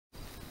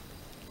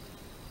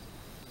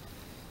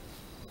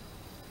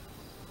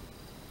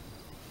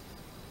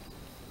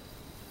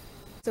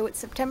So it's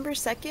September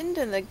 2nd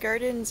and the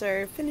gardens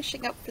are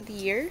finishing up for the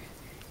year,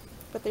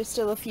 but there's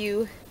still a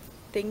few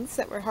things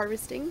that we're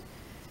harvesting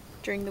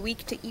during the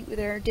week to eat with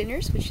our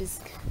dinners, which is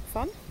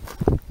fun.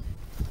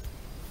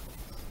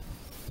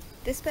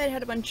 This bed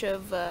had a bunch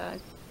of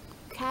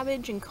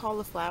cabbage and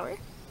cauliflower,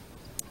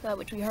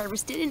 which we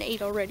harvested and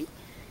ate already.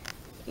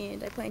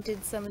 And I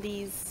planted some of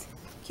these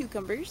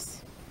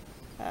cucumbers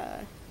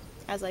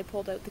as I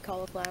pulled out the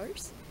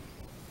cauliflowers.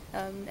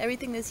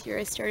 Everything this year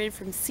I started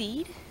from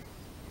seed,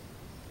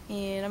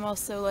 and I'm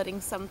also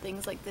letting some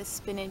things like this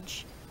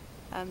spinach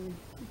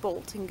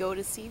bolt and go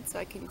to seed so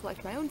I can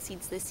collect my own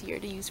seeds this year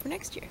to use for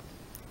next year.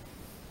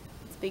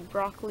 It's a big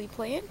broccoli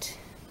plant,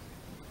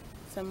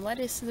 some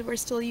lettuce that we're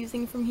still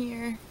using from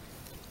here,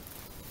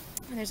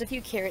 and there's a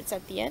few carrots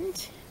at the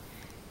end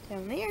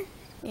down there,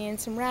 and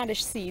some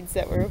radish seeds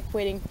that we're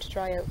waiting to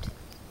dry out.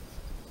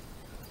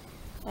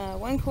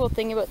 One cool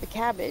thing about the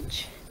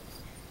cabbage,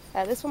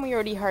 this one we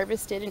already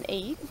harvested and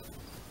ate.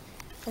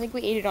 I think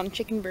we ate it on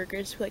chicken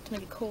burgers. We like to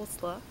make a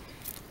coleslaw.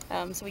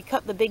 So we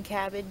cut the big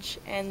cabbage,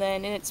 and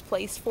then in its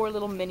place 4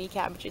 little mini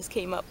cabbages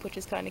came up, which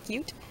is kind of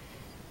cute.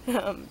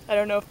 I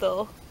don't know if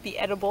they'll be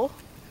edible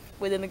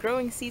within the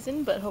growing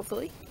season, but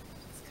hopefully.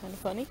 It's kind of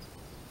funny.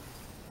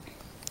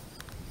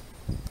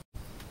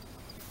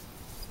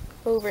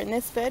 Over in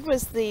this bed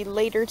was the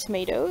later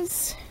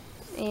tomatoes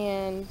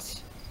and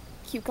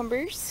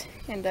cucumbers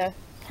and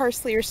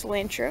parsley or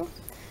cilantro.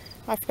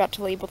 I forgot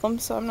to label them,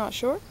 so I'm not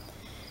sure.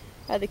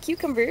 The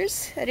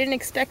cucumbers, I didn't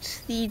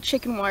expect the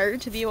chicken wire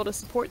to be able to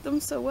support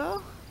them so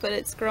well, but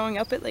it's growing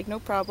up it like no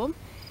problem.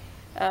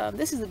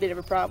 This is a bit of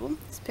a problem.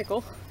 This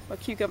pickle, a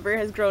cucumber,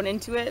 has grown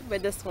into it,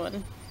 but this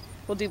one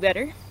will do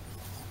better.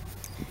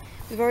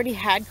 We've already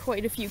had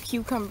quite a few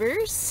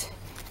cucumbers,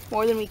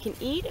 more than we can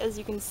eat. As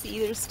you can see,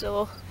 there's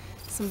still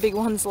some big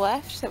ones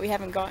left that we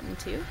haven't gotten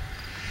to.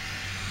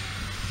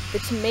 The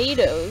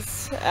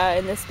tomatoes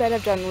in this bed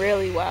have done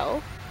really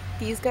well.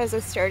 These guys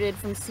have started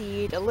from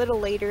seed a little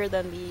later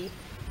than the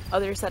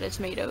other set of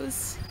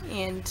tomatoes,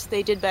 and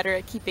they did better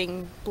at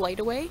keeping blight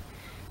away.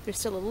 There's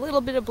still a little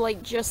bit of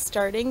blight just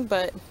starting,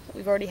 but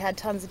we've already had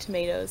tons of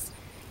tomatoes.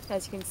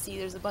 As you can see,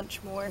 there's a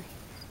bunch more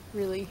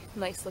really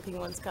nice looking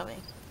ones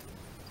coming.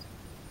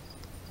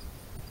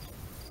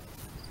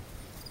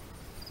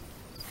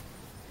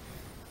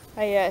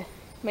 I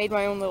made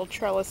my own little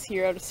trellis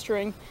here out of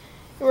string.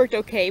 It worked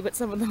okay, but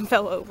some of them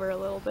fell over a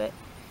little bit.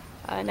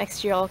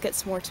 Next year I'll get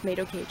some more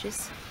tomato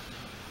cages.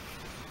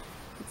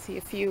 You can see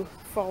a few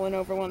fallen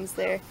over ones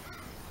there,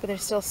 but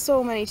there's still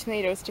so many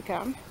tomatoes to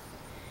come.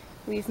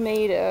 We've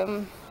made, I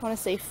want to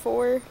say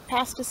 4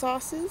 pasta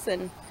sauces,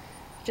 and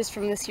just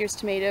from this year's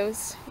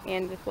tomatoes,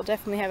 and we'll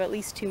definitely have at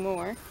least 2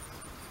 more.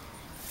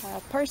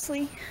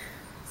 Parsley,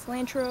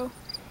 cilantro,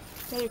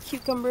 another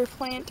cucumber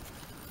plant,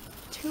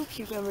 2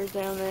 cucumbers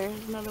down there,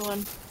 there's another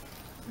one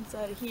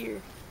inside of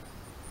here.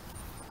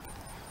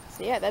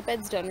 So yeah, that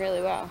bed's done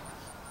really well.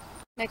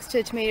 Next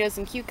to tomatoes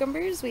and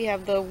cucumbers, we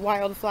have the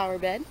wildflower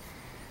bed.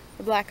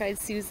 The black-eyed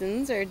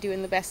Susans are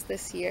doing the best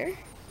this year.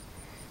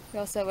 We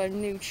also have a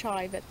new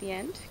chive at the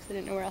end, because I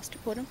didn't know where else to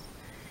put them.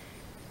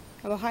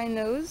 And behind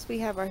those, we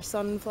have our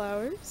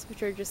sunflowers,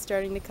 which are just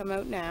starting to come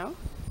out now.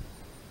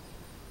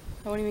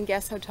 I won't even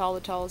guess how tall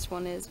the tallest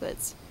one is, but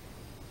it's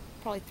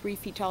probably 3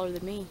 feet taller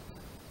than me.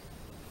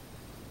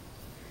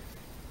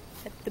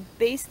 At the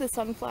base of the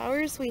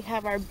sunflowers, we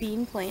have our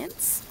bean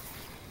plants,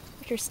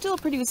 which are still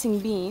producing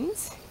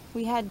beans.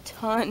 We had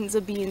tons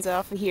of beans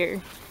off of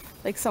here.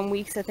 Like some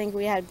weeks I think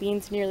we had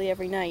beans nearly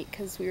every night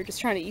because we were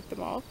just trying to eat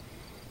them all.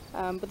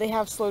 But they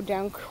have slowed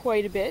down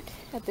quite a bit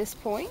at this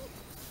point.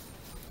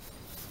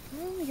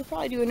 Well, we could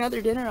probably do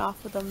another dinner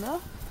off with them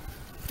though.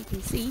 You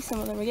can see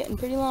some of them are getting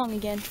pretty long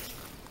again.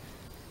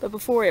 But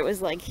before it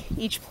was like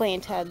each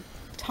plant had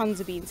tons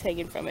of beans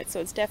hanging from it,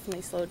 so it's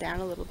definitely slowed down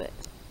a little bit.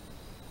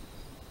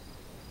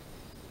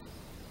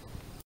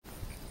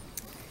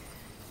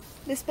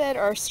 This bed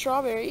are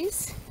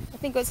strawberries. I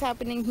think what's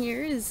happening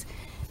here is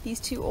these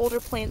 2 older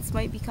plants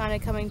might be kind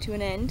of coming to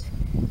an end,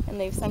 and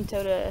they've sent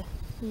out a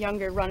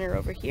younger runner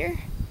over here.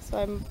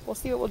 So we'll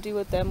see what we'll do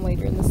with them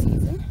later in the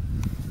season.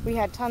 We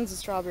had tons of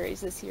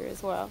strawberries this year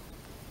as well.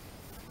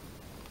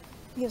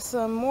 We have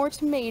some more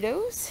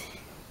tomatoes.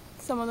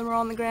 Some of them are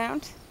on the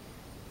ground.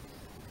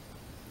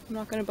 I'm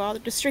not going to bother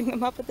to string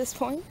them up at this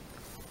point.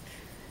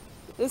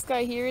 This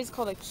guy here is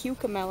called a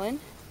cucamelon,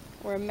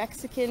 or a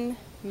Mexican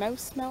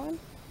mouse melon.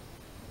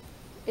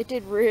 It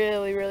did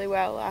really, really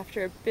well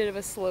after a bit of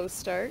a slow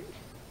start.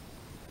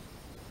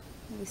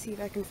 Let me see if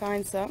I can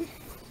find some.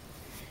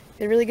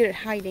 They're really good at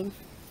hiding.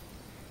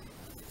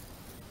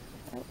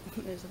 Oh,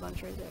 there's a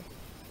bunch right there.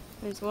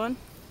 There's one.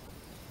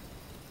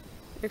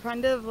 They're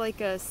kind of like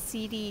a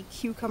seedy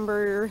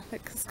cucumber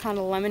that's kind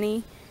of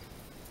lemony. And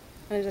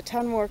there's a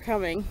ton more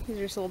coming. These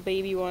are just little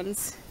baby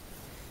ones.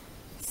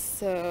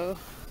 So,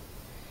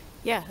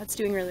 yeah, that's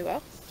doing really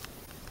well.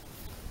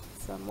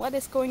 Some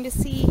lettuce going to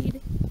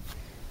seed.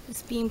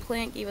 This bean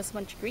plant gave us a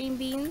bunch of green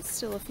beans,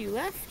 still a few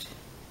left.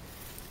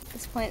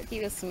 This plant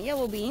gave us some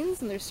yellow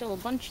beans, and there's still a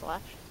bunch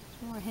left.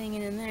 Some more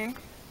hanging in there.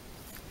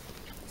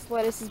 This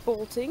lettuce is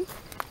bolting.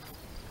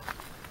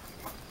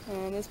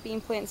 And this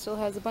bean plant still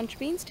has a bunch of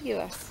beans to give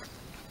us.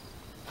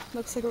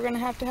 Looks like we're going to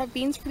have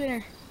beans for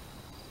dinner.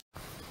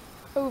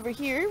 Over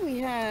here we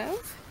have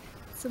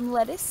some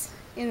lettuce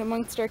in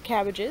amongst our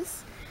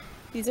cabbages.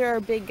 These are our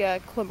big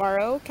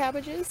cucamelons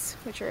cabbages,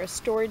 which are a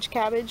storage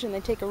cabbage, and they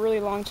take a really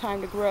long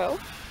time to grow.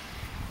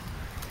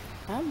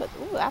 But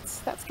ooh,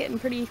 that's getting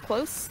pretty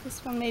close.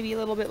 This one may be a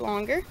little bit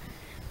longer.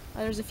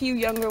 There's a few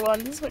younger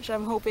ones, which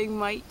I'm hoping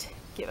might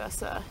give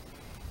us a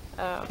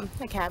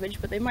cabbage,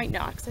 but they might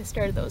not, because I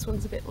started those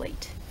ones a bit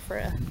late for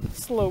a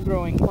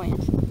slow-growing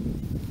plant.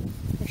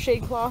 Our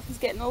shade cloth is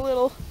getting a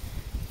little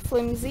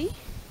flimsy.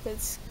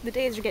 The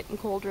days are getting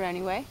colder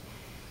anyway.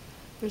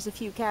 There's a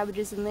few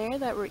cabbages in there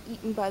that were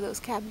eaten by those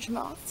cabbage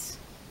moths.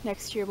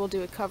 Next year we'll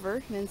do a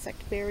cover, an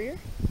insect barrier.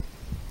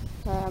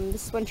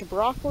 This is a bunch of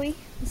broccoli.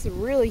 This is a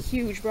really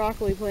huge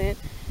broccoli plant.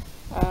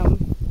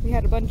 We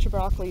had a bunch of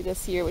broccoli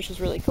this year, which was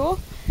really cool.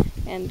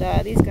 And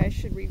these guys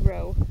should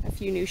regrow a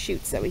few new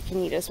shoots that we can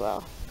eat as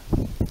well.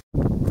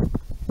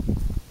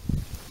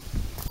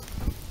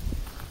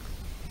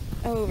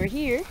 Over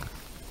here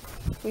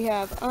we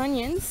have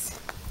onions.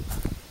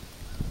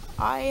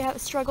 I have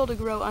struggled to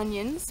grow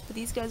onions, but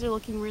these guys are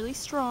looking really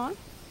strong.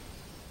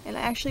 And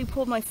I actually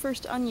pulled my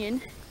first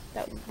onion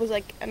that was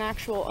like an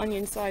actual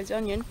onion-sized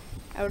onion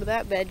out of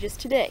that bed just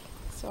today.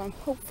 So I'm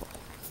hopeful.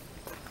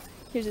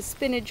 Here's a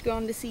spinach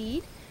gone to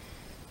seed.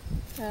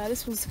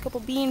 This was a couple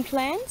bean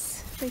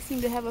plants. They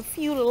seem to have a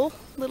few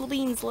little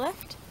beans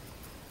left.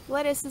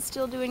 Lettuce is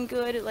still doing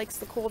good. It likes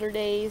the colder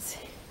days.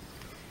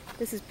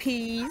 This is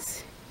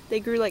peas.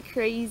 They grew like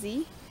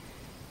crazy.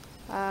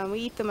 We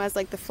eat them as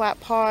like the flat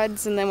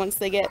pods, and then once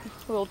they get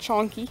a little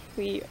chonky,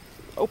 we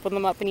open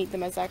them up and eat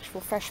them as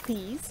actual fresh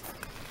peas.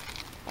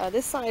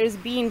 This side is a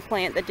bean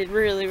plant that did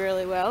really,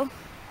 really well.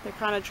 They're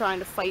kind of trying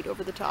to fight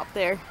over the top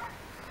there.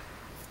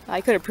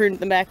 I could have pruned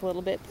them back a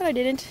little bit, but I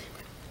didn't.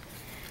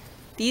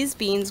 These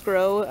beans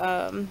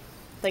grow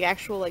like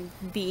actual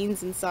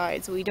beans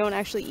inside, so we don't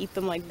actually eat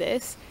them like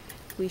this.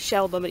 We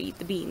shell them and eat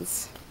the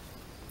beans.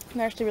 And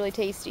they're actually really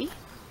tasty.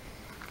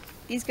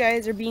 These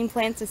guys are bean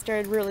plants that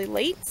started really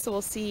late, so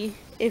we'll see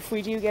if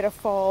we do get a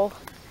fall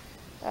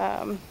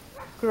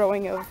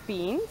growing of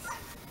beans.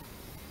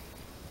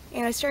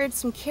 And I started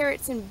some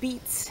carrots and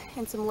beets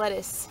and some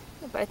lettuce,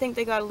 but I think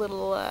they got a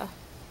little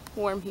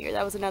warm here.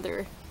 That was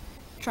another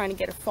trying to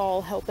get a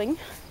fall helping.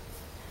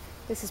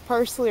 This is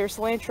parsley or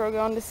cilantro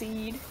going to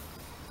seed,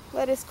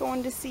 lettuce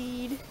going to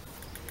seed.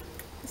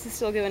 This is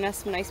still giving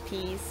us some nice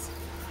peas,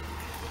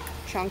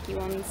 chunky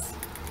ones.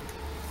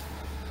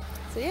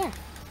 So yeah.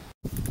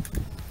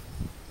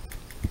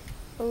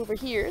 Over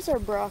here's our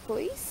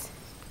broccolis.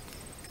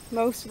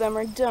 Most of them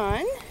are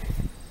done,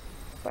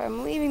 but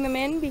I'm leaving them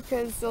in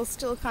because they'll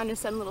still kind of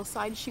send little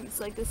side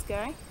shoots like this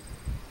guy.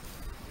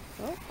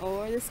 Oh,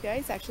 or this guy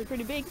is actually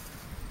pretty big.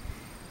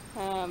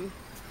 Yeah,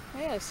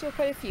 there's still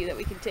quite a few that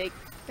we can take.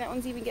 That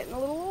one's even getting a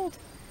little old.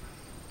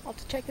 I'll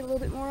have to check it a little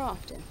bit more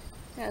often.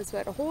 Yeah, there's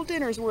about a whole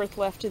dinner's worth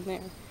left in there.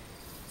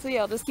 So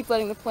yeah, I'll just keep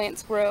letting the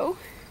plants grow.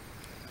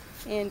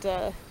 And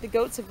the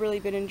goats have really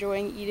been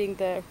enjoying eating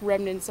the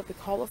remnants of the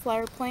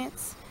cauliflower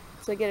plants.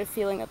 So I get a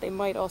feeling that they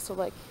might also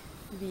like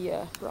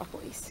the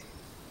broccolis.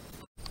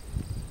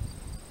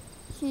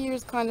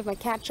 Here's kind of my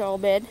catch-all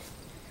bed.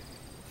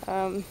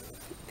 A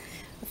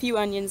few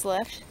onions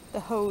left. The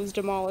hose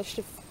demolished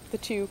the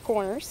two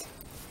corners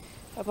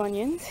of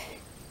onions.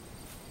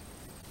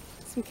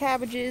 Some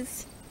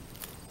cabbages.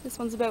 This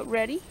one's about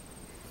ready.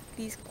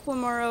 These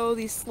cucamelons,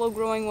 these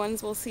slow-growing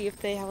ones, we'll see if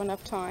they have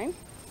enough time.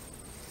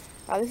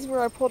 This is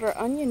where I pulled our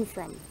onion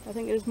from. I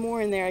think there's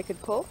more in there I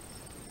could pull.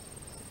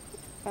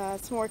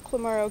 Some more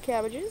cucamelons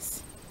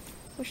cabbages,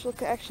 which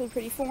look actually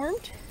pretty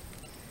formed.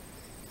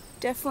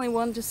 Definitely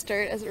one to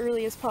start as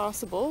early as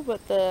possible,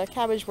 but the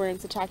cabbage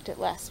worms attacked it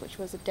less, which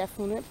was a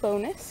definite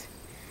bonus.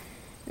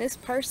 And this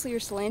parsley or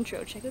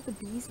cilantro, check out the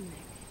bees in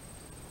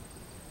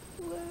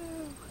there.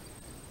 Whoa!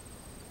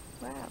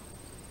 Wow.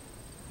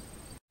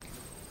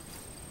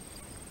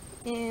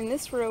 In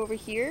this row over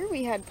here,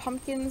 we had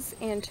pumpkins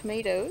and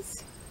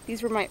tomatoes.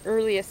 These were my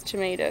earliest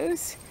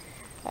tomatoes,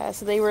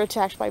 so they were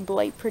attacked by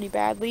blight pretty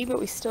badly, but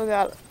we still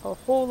got a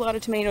whole lot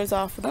of tomatoes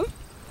off of them.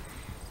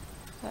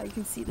 You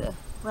can see the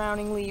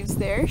browning leaves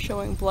there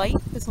showing blight.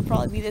 This will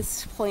probably be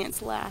this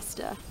plant's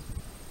last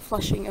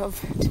flushing of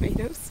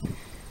tomatoes.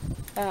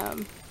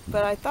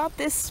 But I thought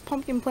this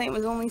pumpkin plant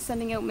was only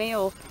sending out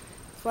male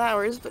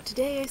flowers, but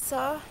today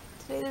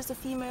there's a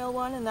female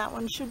one, and that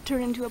one should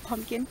turn into a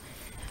pumpkin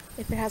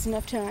if it has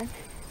enough time.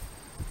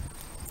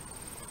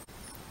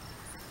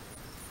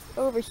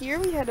 Over here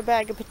we had a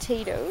bag of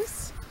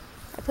potatoes.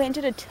 I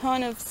planted a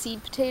ton of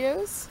seed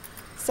potatoes,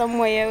 some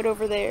way out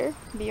over there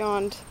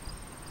beyond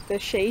the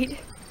shade.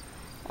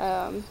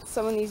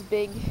 Some of these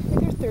big, I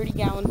think they're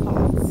 30-gallon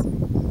pots.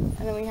 And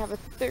then we have a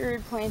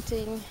third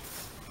planting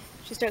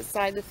just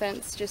outside the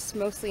fence, just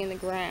mostly in the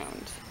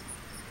ground.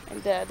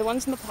 And the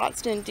ones in the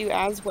pots didn't do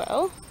as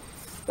well,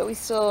 but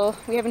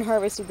we haven't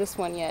harvested this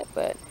one yet,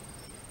 but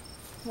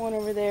one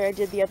over there I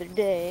did the other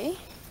day.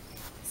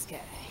 This guy.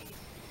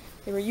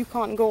 They were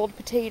Yukon Gold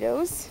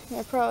potatoes.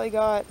 I probably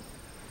got,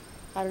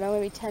 I don't know,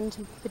 maybe 10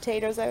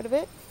 potatoes out of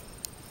it.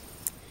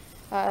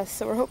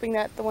 So we're hoping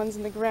that the ones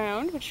in the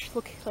ground, which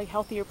look like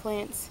healthier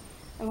plants,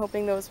 I'm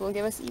hoping those will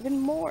give us even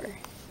more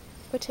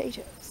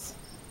potatoes.